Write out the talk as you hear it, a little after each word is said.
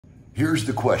Here's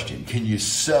the question. Can you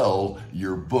sell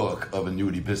your book of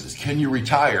annuity business? Can you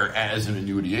retire as an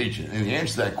annuity agent? And the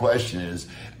answer to that question is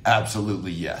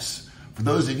absolutely yes. For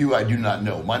those of you I do not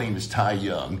know, my name is Ty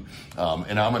Young,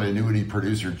 and I'm an annuity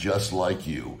producer just like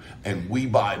you. And we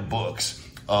buy books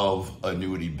of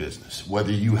annuity business.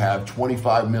 Whether you have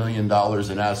 $25 million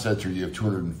in assets or you have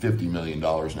 $250 million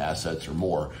in assets or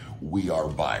more, we are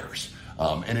buyers.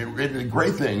 And the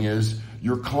great thing is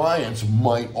your clients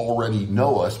might already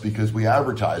know us because we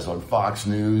advertise on Fox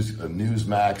News,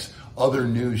 Newsmax, other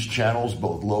news channels,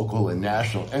 both local and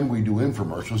national, and we do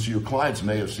infomercials. So your clients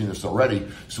may have seen us already,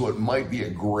 so it might be a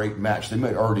great match. They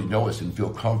might already know us and feel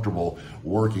comfortable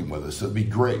working with us. So it'd be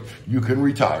great. You can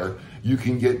retire, you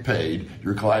can get paid,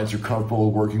 your clients are comfortable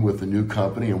working with the new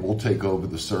company, and we'll take over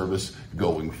the service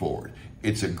going forward.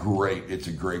 It's a great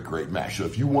match. So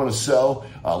if you want to sell,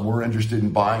 we're interested in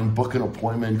buying, book an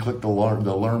appointment, click the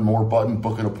learn more button,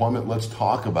 book an appointment. Let's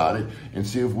talk about it and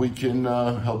see if we can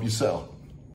help you sell.